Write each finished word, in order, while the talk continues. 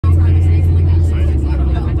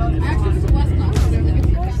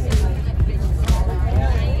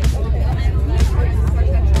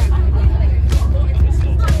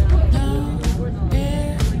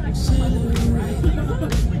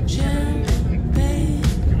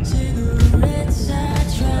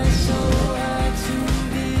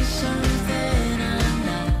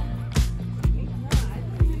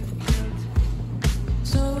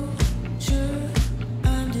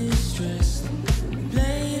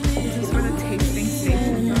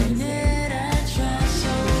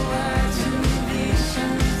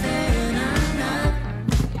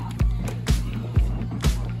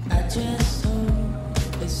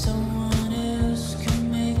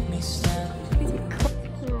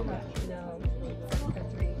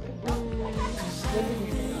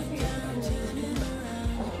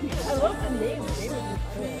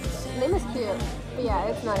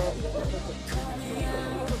that's not it.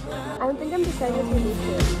 I don't think I'm deciding between these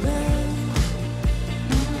two.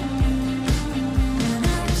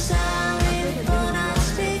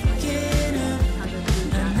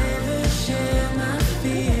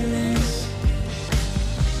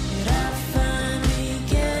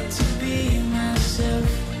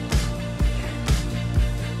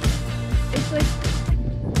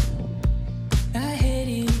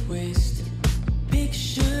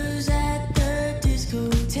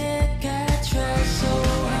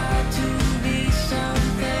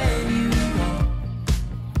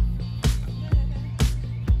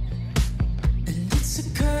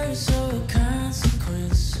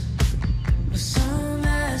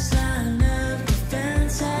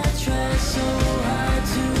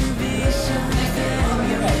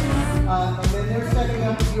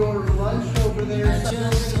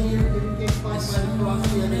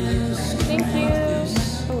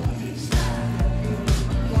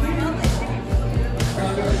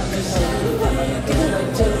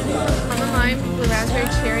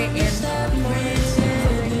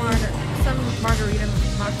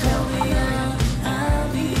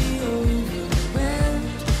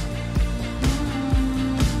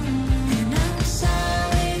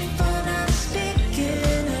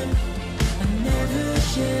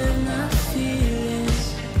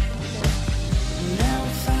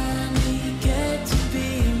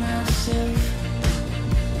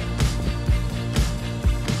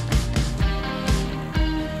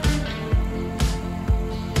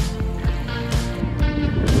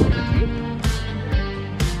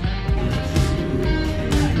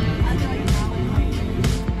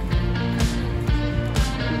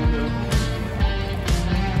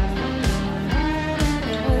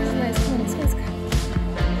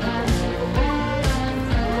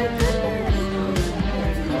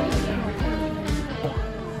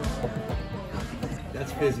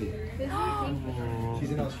 Fizzy.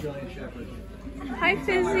 She's an Australian Shepherd. Hi,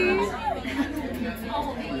 Fizzy.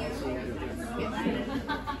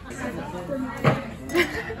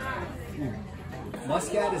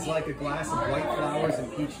 Muscat is like a glass of white flowers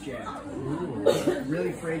and peach jam.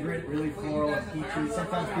 Really fragrant, really floral and peachy.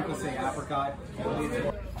 Sometimes people say apricot.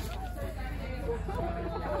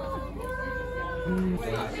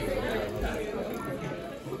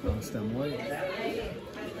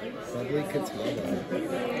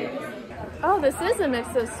 Oh, this is a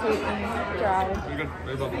mix of sweet and dry. It's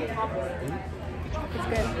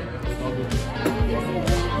good. I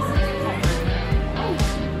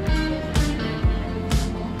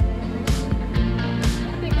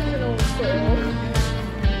think I'm an old soul.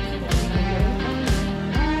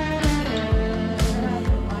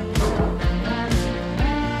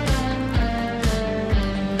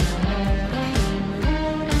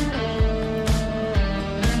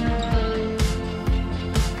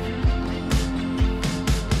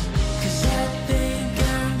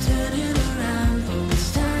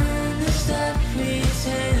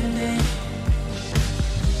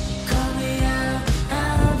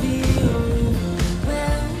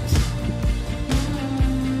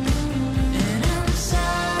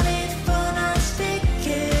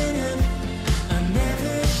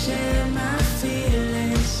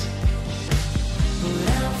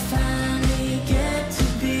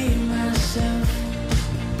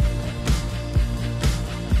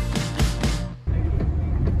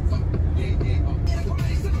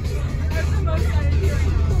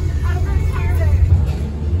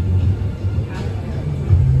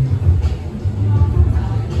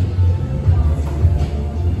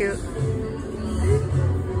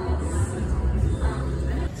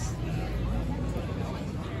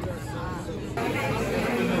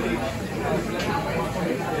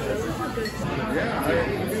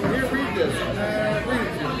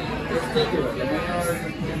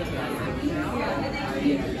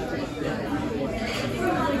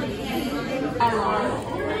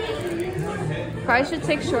 Probably should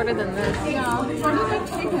take shorter than this. Yeah,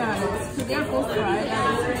 they're both fried.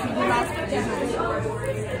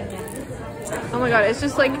 Oh my god, it's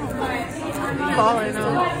just like falling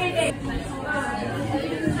off.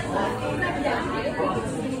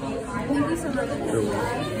 Thank you so much.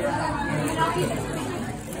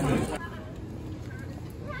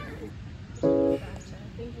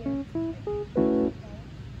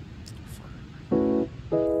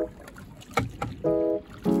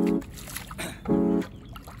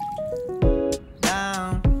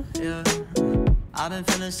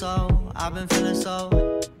 I've been feeling so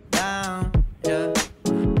down, yeah.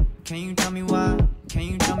 Can you tell me why? Can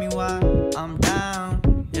you tell me why I'm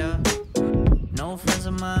down, yeah? No friends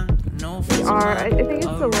of mine, no friends of mine. I think it's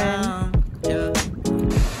the wind. Yeah.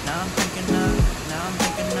 Now I'm thinking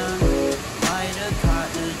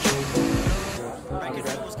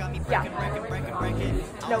Yeah.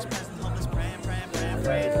 Nope.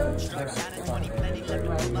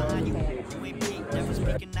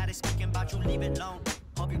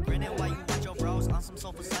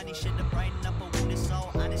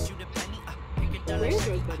 Where's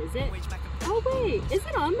Rosebud? Is it? Oh wait, is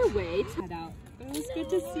it on the way? Head out. It was good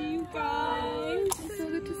to see you guys. It's so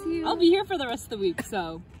good to see you. I'll be here for the rest of the week,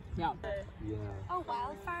 so yeah. Oh,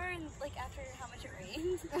 wildfire and like after how much it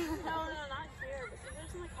rained? No, not here. But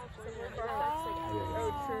there's some like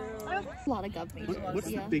A lot of gov majors. What's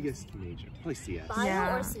the biggest major? Probably CS.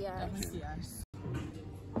 Bio or CS? Yes.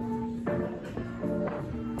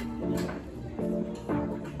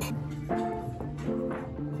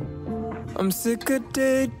 I'm sick of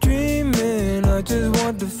daydreaming, I just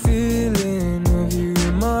want the feeling of you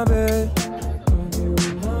in my bed.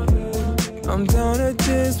 I'm down to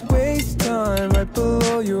just waste time right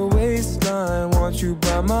below your waistline. Want you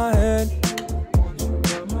by my head.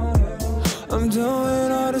 I'm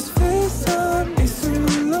doing all this FaceTime, need some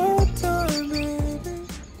alone time, baby.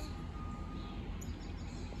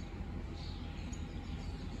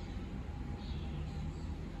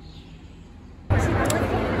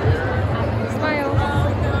 Smile.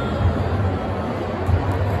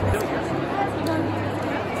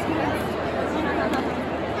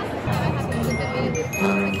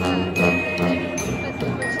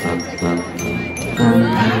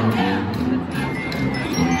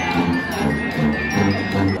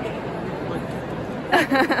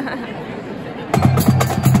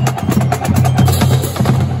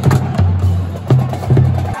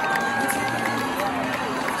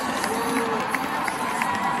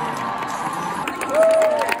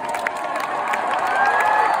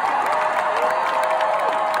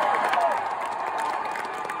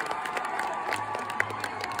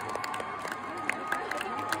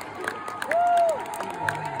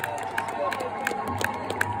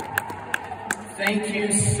 Thank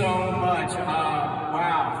you so much.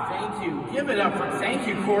 Wow, thank you. Give it up for, thank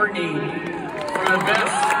you, Courtney, for the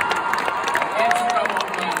best intro of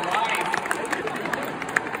my life.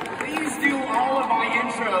 Please do all of my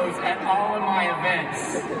intros at all of my events.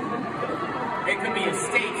 It could be a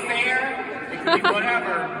state fair, it could be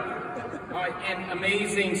whatever. An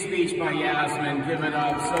amazing speech by Yasmin. Give it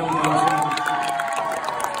up so much.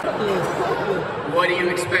 What do you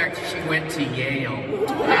expect? She went to Yale.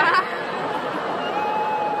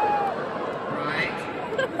 Right.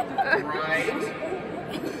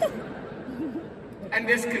 And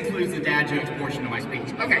this concludes the dad jokes portion of my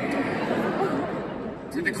speech. Okay.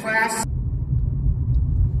 To the class.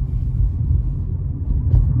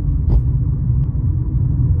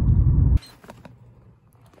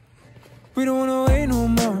 We don't wanna wait no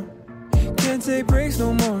more, can't take breaks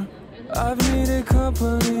no more. I've needed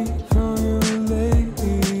company from you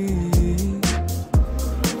lately.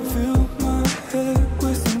 Fill my head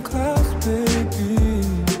with some clouds, baby.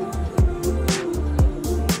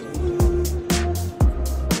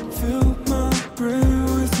 Fill my brain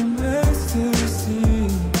with some ecstasy.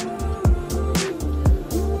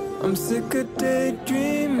 I'm sick of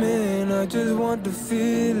daydreaming, I just want the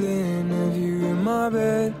feeling of you in my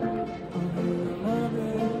bed.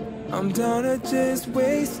 I'm down to just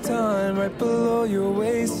waste time right below your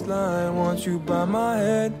waistline. Want you by my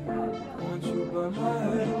head. Want you by my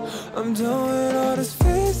head. I'm doing all this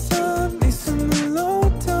FaceTime, need some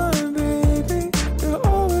alone time, baby. You're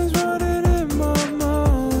always running in my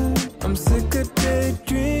mind. I'm sick of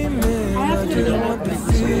daydreaming, I just want the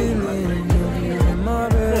feeling of you in my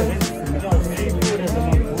bed.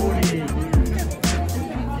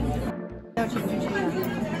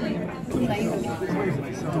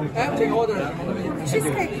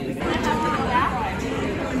 Cheesecake.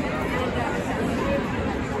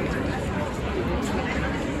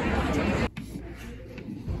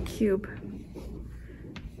 Cube.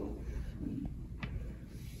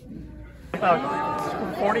 About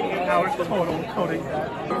 48 hours total coding that.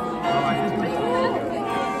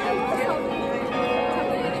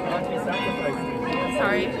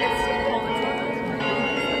 Sorry.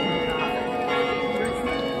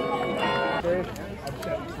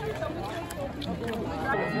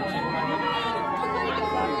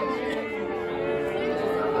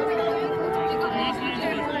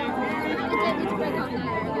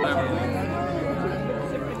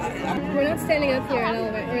 We're not standing up here in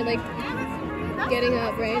elevator. We're like getting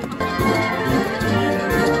up, right?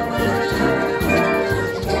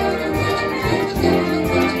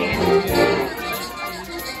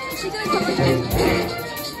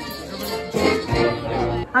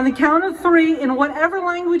 On the count of 3, in whatever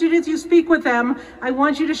language it is you speak with them, I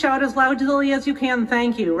want you to shout as loudly as you can,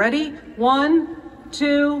 thank you. Ready? 1,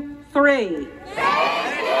 2, 3.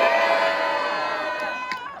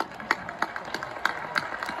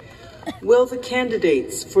 Will the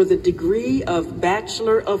candidates for the degree of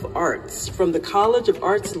Bachelor of Arts from the College of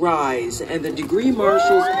Arts rise, and the degree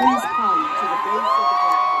marshals please come to the base of the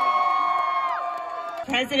platform?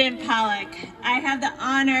 President Pollock, I have the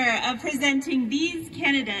honor of presenting these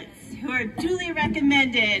candidates who are duly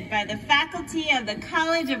recommended by the faculty of the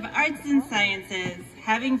College of Arts and Sciences,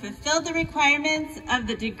 having fulfilled the requirements of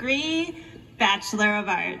the degree Bachelor of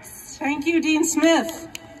Arts. Thank you, Dean Smith.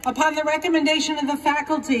 Upon the recommendation of the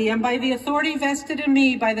faculty and by the authority vested in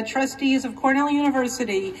me by the trustees of Cornell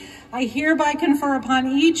University, I hereby confer upon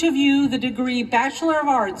each of you the degree Bachelor of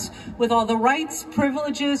Arts with all the rights,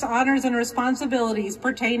 privileges, honors, and responsibilities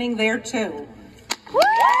pertaining thereto.